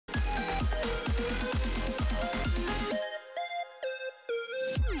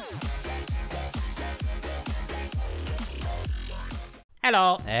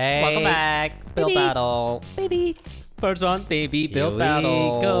Hello. Hey. Welcome back. Build Baby. battle. Baby. First one, baby. Build Here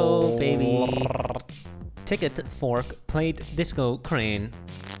battle. we go, baby. Ticket, fork, plate, disco, crane.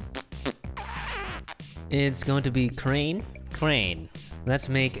 It's going to be crane. Crane. Let's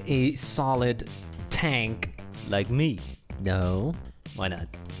make a solid tank like me. No. Why not?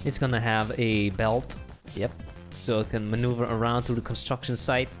 It's gonna have a belt, Yep. so it can maneuver around to the construction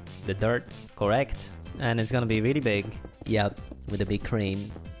site, the dirt, Correct. and it's gonna be really big. Yep. With a big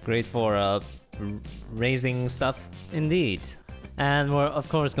crane. Great for raising stuff. Indeed. And we're of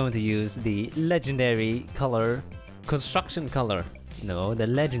course going to use the legendary color. Construction color. No, the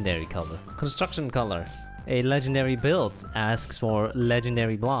legendary color. Construction color. A legendary build asks for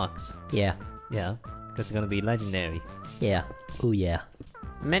legendary blocks. Yeah. Yeah, because it's gonna be legendary. Yeah. Oh yeah.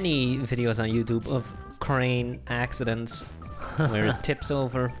 Many videos on YouTube of crane accidents where it tips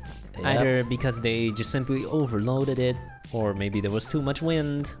over. Yep. Either because they just simply overloaded it, or maybe there was too much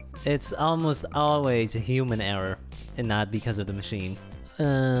wind. It's almost always a human error, and not because of the machine.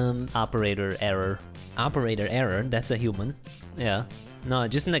 Operator error. Operator error, that's a human. Yeah. No,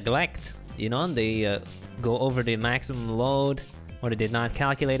 just neglect. You know, they go over the maximum load, or they did not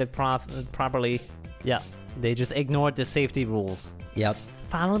calculate it properly. Yeah. They just ignored the safety rules. Yep.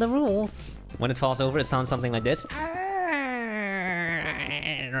 Follow the rules. When it falls over, it sounds something like this.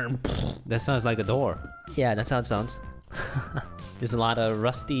 That sounds like a door. Yeah, that's how it sounds. There's a lot of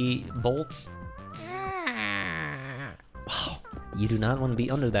rusty bolts. Wow. You do not want to be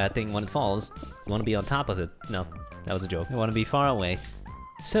under that thing when it falls. You want to be on top of it. No, that was a joke. I want to be far away.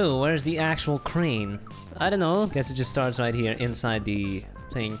 So, where's the actual crane? I don't know. Guess it just starts right here inside the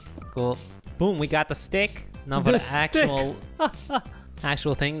thing. Cool. Boom, we got the stick. Now for The the stick.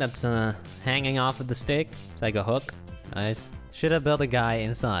 actual thing that's hanging off of the stick. It's like a hook. Nice. Should I build a guy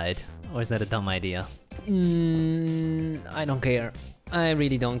inside? Or is that a dumb idea? I don't care. I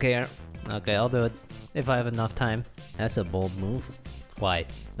really don't care. Okay, I'll do it. If I have enough time. That's a bold move. Why?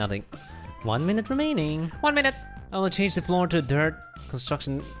 Nothing. 1 minute remaining. 1 minute. I will change the floor to dirt.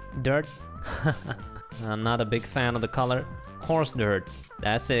 Construction dirt. I'm not a big fan of the color. Coarse dirt.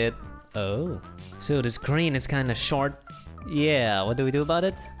 That's it. Oh. So this crane is kind of short. Yeah, what do we do about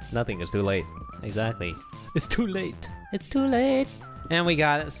it? Nothing, it's too late. Exactly. It's too late. It's too late. And we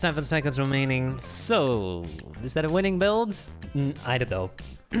got 7 seconds remaining. So, is that a winning build? I don't know.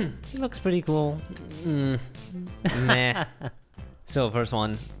 It looks pretty cool. Meh. So first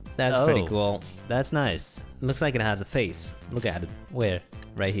one. That's pretty Oh. cool. That's nice. Looks like it has a face. Look at it. Where?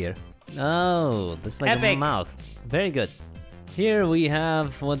 Right here. Oh, that's like a Epic. mouth. Very good. Here we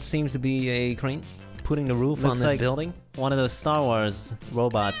have what seems to be a crane. Putting the roof Looks on this like- building. One of those Star Wars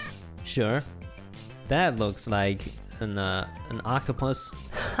robots. Sure. That looks like an octopus.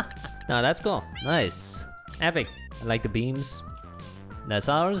 No, that's cool. Nice. Epic. I like the beams. That's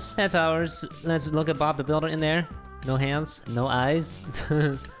ours. That's ours. Let's look at Bob the Builder in there. No hands. No eyes.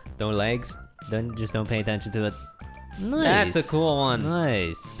 No legs. Just don't pay attention to it. That's Nice. a cool one.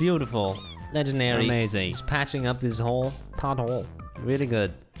 Nice. Beautiful. Legendary. Amazing. Just patching up this hole. Pothole. Really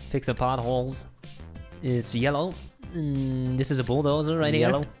good. Fix the potholes. It's yellow. This is a bulldozer right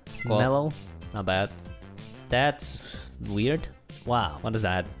Yellow. here. Cool. Mellow. Not bad. That's weird. Wow. What is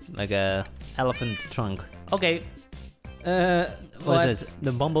that? Like a elephant trunk. Okay. What is this?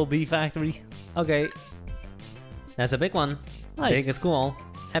 The Bumblebee Factory? Okay. That's a big one. Nice. Big is cool.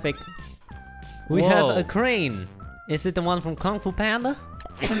 Epic. We Whoa. have a crane. Is it the one from Kung Fu Panda?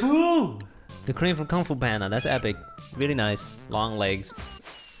 The crane from Kung Fu Panda. That's epic. Really nice. Long legs.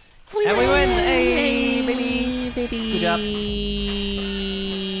 And we win! Hey, baby! baby. Good job.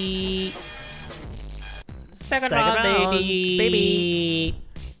 Second round, baby.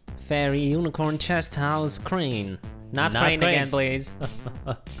 Fairy unicorn chest house crane. Not crane crane. again, please.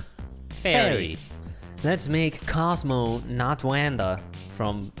 Fairy. Let's make Cosmo, not Wanda,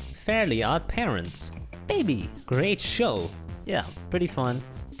 from Fairly Odd Parents. Baby. Great show. Yeah, pretty fun.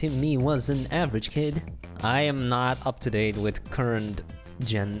 Timmy was an average kid. I am not up to date with current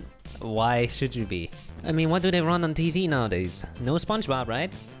gen. Why should you be? I mean, what do they run on TV nowadays? No SpongeBob,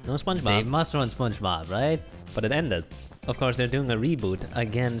 right? No They SpongeBob. must run SpongeBob, right? But it ended. Of course, they're doing a reboot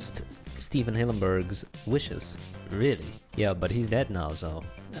against Steven Hillenburg's wishes. Really? Yeah, but he's dead now, so.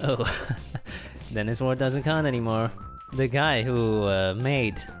 Oh. Then his word doesn't count anymore. The guy who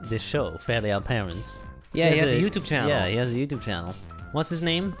made this show, Fairly Odd Parents. Yeah, he has a YouTube channel. Yeah, he has a YouTube channel. What's his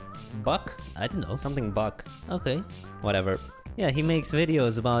name? Buck? I don't know. Something Buck. Okay. Whatever. Yeah, he makes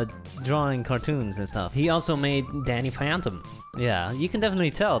videos about drawing cartoons and stuff. He also made Danny Phantom. Yeah, you can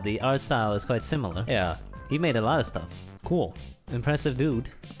definitely tell the art style is quite similar. Yeah. He made a lot of stuff. Cool. Impressive dude.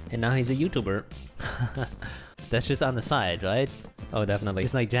 And now he's a YouTuber. That's just on the side, right? Oh, definitely.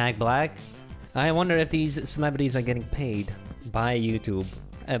 Just like Jack Black. I wonder if these celebrities are getting paid by YouTube.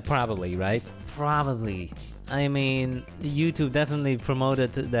 Probably, right? Probably. I mean, YouTube definitely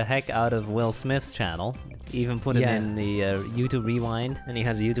promoted the heck out of Will Smith's channel. Even put him in the YouTube Rewind. And he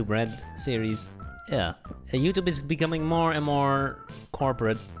has a YouTube Red series. Yeah. YouTube is becoming more and more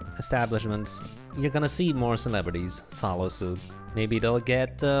corporate establishments. You're gonna see more celebrities follow suit. Maybe they'll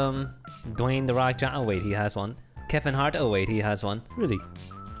get Dwayne The Rock Johnson. Oh wait, he has one. Kevin Hart. Oh wait, he has one. Really?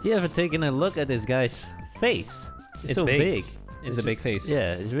 You ever taken a look at this guy's face? It's so big. It's a big face.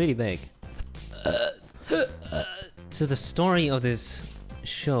 Yeah, it's really big. So the story of this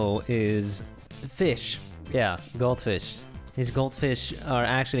show is fish. Yeah, goldfish. His goldfish are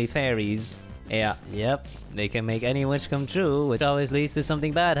actually fairies. Yeah, yep. They can make any wish come true, which always leads to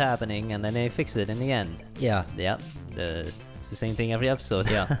something bad happening, and then they fix it in the end. Yeah. Yep. It's the same thing every episode.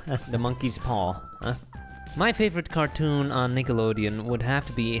 Yeah. The monkey's paw. Huh? My favorite cartoon on Nickelodeon would have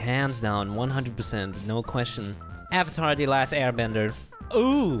to be hands down 100%, no question. Avatar: The Last Airbender.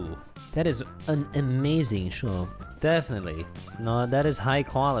 Ooh! That is an amazing show. Definitely. No, that is high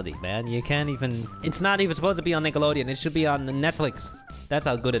quality, man. You can't even... It's not even supposed to be on Nickelodeon. It should be on Netflix. That's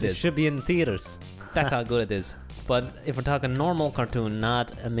how good it is. It should be in theaters. That's how good it is. But if we're talking normal cartoon,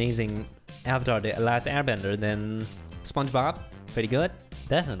 not amazing Avatar: The Last Airbender, then SpongeBob, pretty good.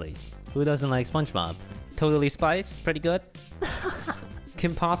 Definitely. Who doesn't like SpongeBob? Totally Spice, pretty good.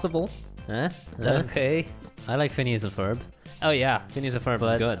 Kim Possible. Okay. I like Phineas and Ferb. Oh yeah, Phineas and Ferb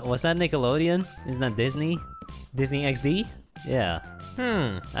is good. Was that Nickelodeon? Isn't that Disney? Disney XD? Yeah.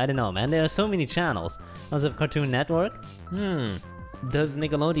 I don't know, man. There are so many channels. Also Cartoon Network? Does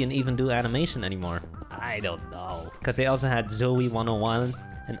Nickelodeon even do animation anymore? I don't know. Because they also had Zoe 101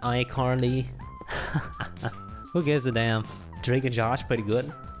 and iCarly. Who gives a damn? Drake and Josh, pretty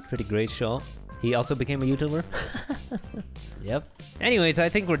good. Pretty great show. He also became a YouTuber. Yep. Anyways, I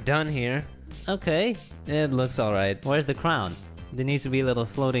think we're done here. Okay. It looks alright. Where's the crown? There needs to be a little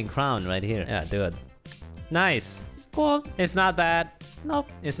floating crown right here. Yeah, do it. Nice. Cool. It's not bad. Nope.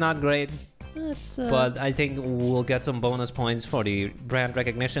 It's not great. It's, but I think we'll get some bonus points for the brand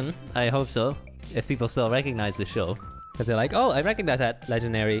recognition. I hope so. If people still recognize the show. Because they're like, oh, I recognize that.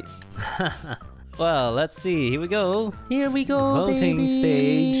 Legendary. Well, let's see. Here we go. Here we go, Voting baby.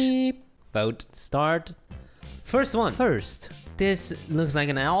 stage. Vote. Start. First one. First. This looks like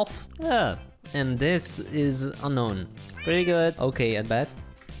an elf. Yeah. And this is unknown. Pretty good. Okay, at best.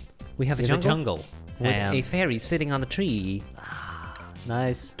 We have a jungle. With a fairy sitting on the tree.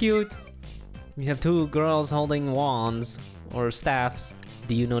 Nice. Cute. We have two girls holding wands or staffs.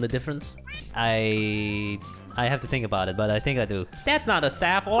 Do you know the difference? I have to think about it, but I think I do. That's not a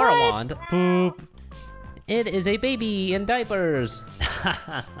staff or a wand. Poop. It is a baby in diapers.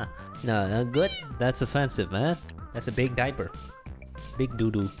 No, not good. That's offensive, man. That's a big diaper. Big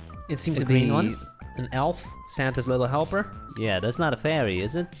doo-doo. It seems A to be green one? an elf, Santa's little helper. Yeah, that's not a fairy,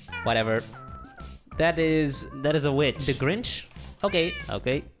 is it? Whatever. That is a witch. the Grinch. Okay.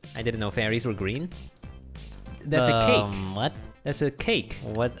 Okay. I didn't know fairies were green. That's a cake. What? That's a cake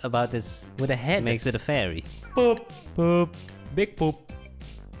What about this with a head. makes it a fairy? Poop. Poop. Big poop.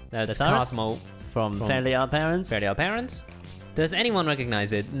 That's That's ours? Cosmo From Fairly Odd Parents? Fairly Odd Parents. Does anyone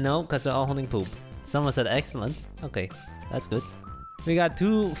recognize it? No, because they're all holding poop. Someone said excellent. Okay. That's good. We got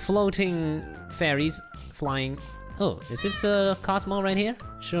two floating fairies flying. Oh, is this Cosmo right here?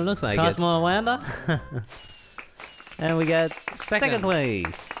 Sure looks like Cosmo and Wanda. And we got Second. second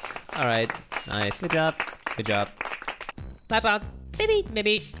place. it. Alright, nice. Good job. Good job. Last round.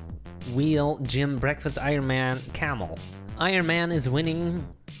 Baby. Wheel, Gym, Breakfast, Iron Man, Camel. Iron Man is winning.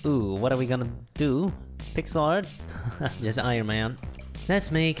 Ooh, what are we gonna do? Pixel art? Yes, Iron Man.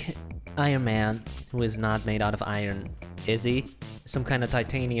 Let's make Iron Man, who is not made out of iron. Is he? Some kind of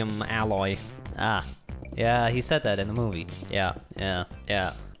titanium alloy. Ah. Yeah, he said that in the movie. Yeah.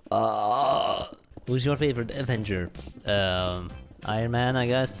 Yeah. Who's your favorite Avenger? Iron Man, I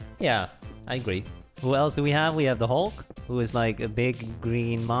guess. Yeah, I agree. Who else do we have? We have the Hulk, who is like a big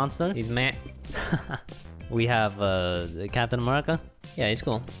green monster. He's meh. We have Captain America. Yeah, he's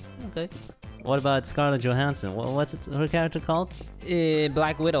cool. Okay. What about Scarlett Johansson? What's her character called?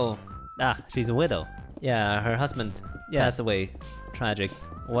 Black Widow. Ah, she's a widow. Yeah, her husband passed away. Tragic.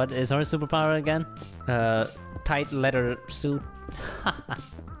 What is her superpower again? Tight leather suit.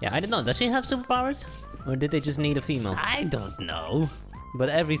 Yeah, I don't know. Does she have superpowers? Or did they just need a female? I don't know. But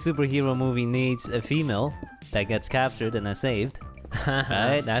every superhero movie needs a female that gets captured and is saved.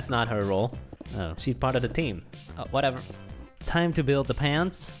 Right? That's not her role. Oh. She's part of the team. Whatever. Time to build the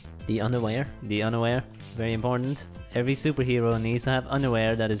pants. The underwear. The underwear. Very important. Every superhero needs to have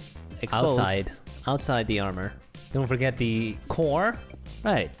underwear that is exposed. Outside the armor. Don't forget the core.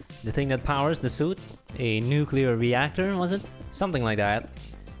 Right, the thing that powers the suit. A nuclear reactor, was it? Something like that.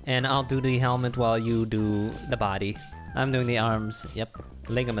 And I'll do the helmet while you do the body. I'm doing the arms. Yep.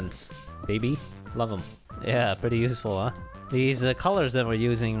 Ligaments, baby. Love them. Yeah, pretty useful, huh? These colors that we're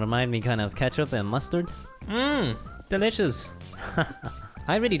using remind me kind of ketchup and mustard. Mmm, delicious.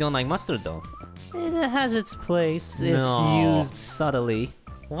 I really don't like mustard though. It has its place if No. used subtly.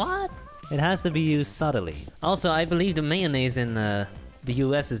 What? It has to be used subtly. Also, I believe the mayonnaise in the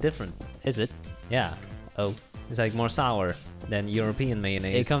US is different. Is it? Yeah. Oh. It's like more sour than European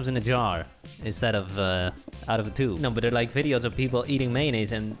mayonnaise. It comes in a jar instead of out of a tube. No, but they're like videos of people eating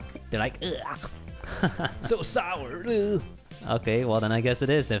mayonnaise and they're like, ugh, so sour. Ugh. Okay, well then I guess it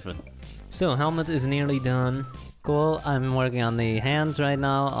is different. So, helmet is nearly done. Cool, I'm working on the hands right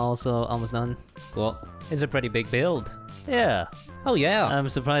now, also almost done. Cool. It's a pretty big build. Yeah, Oh yeah. I'm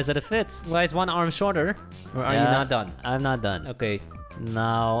surprised that it fits. Why is one arm shorter? Or are you Yeah, not done? I'm not done. Okay.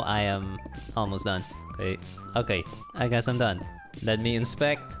 Now I am almost done. Okay. Okay, I guess I'm done. Let me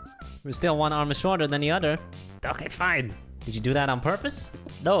inspect. Still one arm is shorter than the other. Okay, fine. Did you do that on purpose?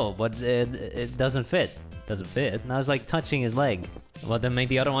 No, but it doesn't fit. Doesn't fit. Now it's like touching his leg. Well, then make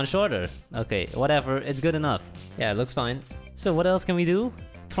the other one shorter. Okay, whatever, it's good enough. Yeah, it looks fine. So what else can we do?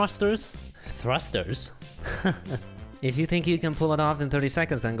 Thrusters? Thrusters? If you think you can pull it off in 30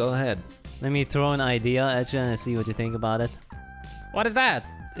 seconds, then go ahead. Let me throw an idea at you and see what you think about it. What is that?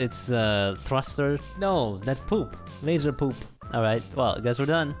 It's thruster. No, that's poop. Laser poop. Alright, well, I guess we're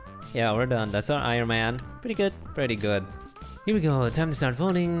done. Yeah, we're done. That's our Iron Man. Pretty good. Pretty good. Here we go. Time to start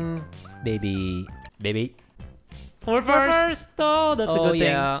voting. Baby. Baby. We're first! Oh, that's a Oh good thing.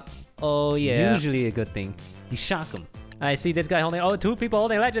 yeah. Oh yeah. Usually a good thing. You shock him. I see this guy holding. Oh, two people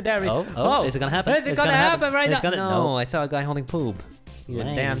holding legendary. Oh, Whoa. is it gonna happen? Is it It's gonna gonna happen happen. right It's now? gonna- No, no. I saw a guy holding poop. You're a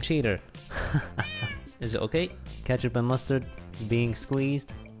Lame. damn cheater. Is it okay? Ketchup and mustard being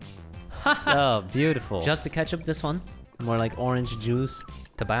squeezed. Oh, beautiful. Just the ketchup, this one. More like orange juice.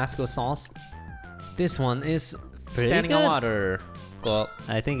 Tabasco sauce. This one is Pretty standing on good. water. Cool.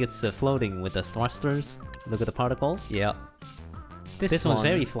 I think it's floating with the thrusters. Look at the particles. Yeah. This one's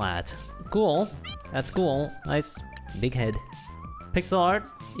very flat. cool. That's cool. Nice. Big head. Pixel art.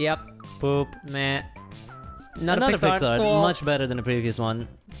 Yep. Poop. Meh. Not Another a Pixar. pixel art. Cool. Much better than the previous one.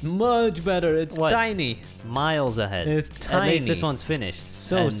 Much better. It's What? tiny. Miles ahead. It's At least this tiny. one's finished.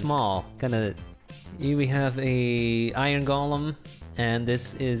 So And small. Kinda. Here we have a Iron Golem, and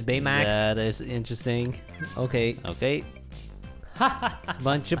this is Baymax. That is interesting. Okay. Okay.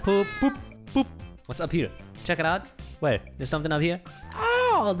 Bunch of poop. Poop. Poop. What's up here? Check it out. Where? There's something up here.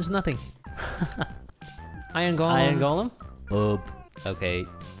 Oh, there's nothing. Iron Golem. Iron Golem. Boop. Okay.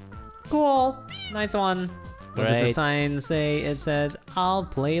 Cool. Nice one. What does the Great. sign say? It says, I'll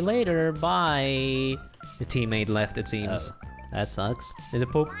play later. Bye. The teammate left, it seems. Oh, that sucks. Is it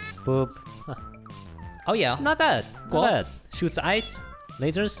poop? Poop. Oh, yeah. Not bad. Cool. Not bad. Shoots ice.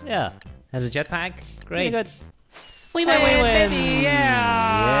 Lasers. Yeah. Has a jetpack. Pretty Great. good. We And we win. baby.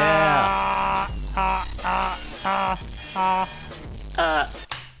 Yeah. Yeah.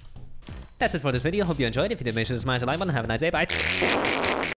 That's it for this video. Hope you enjoyed. If you did, make sure to smash the like button. Have a nice day. Bye.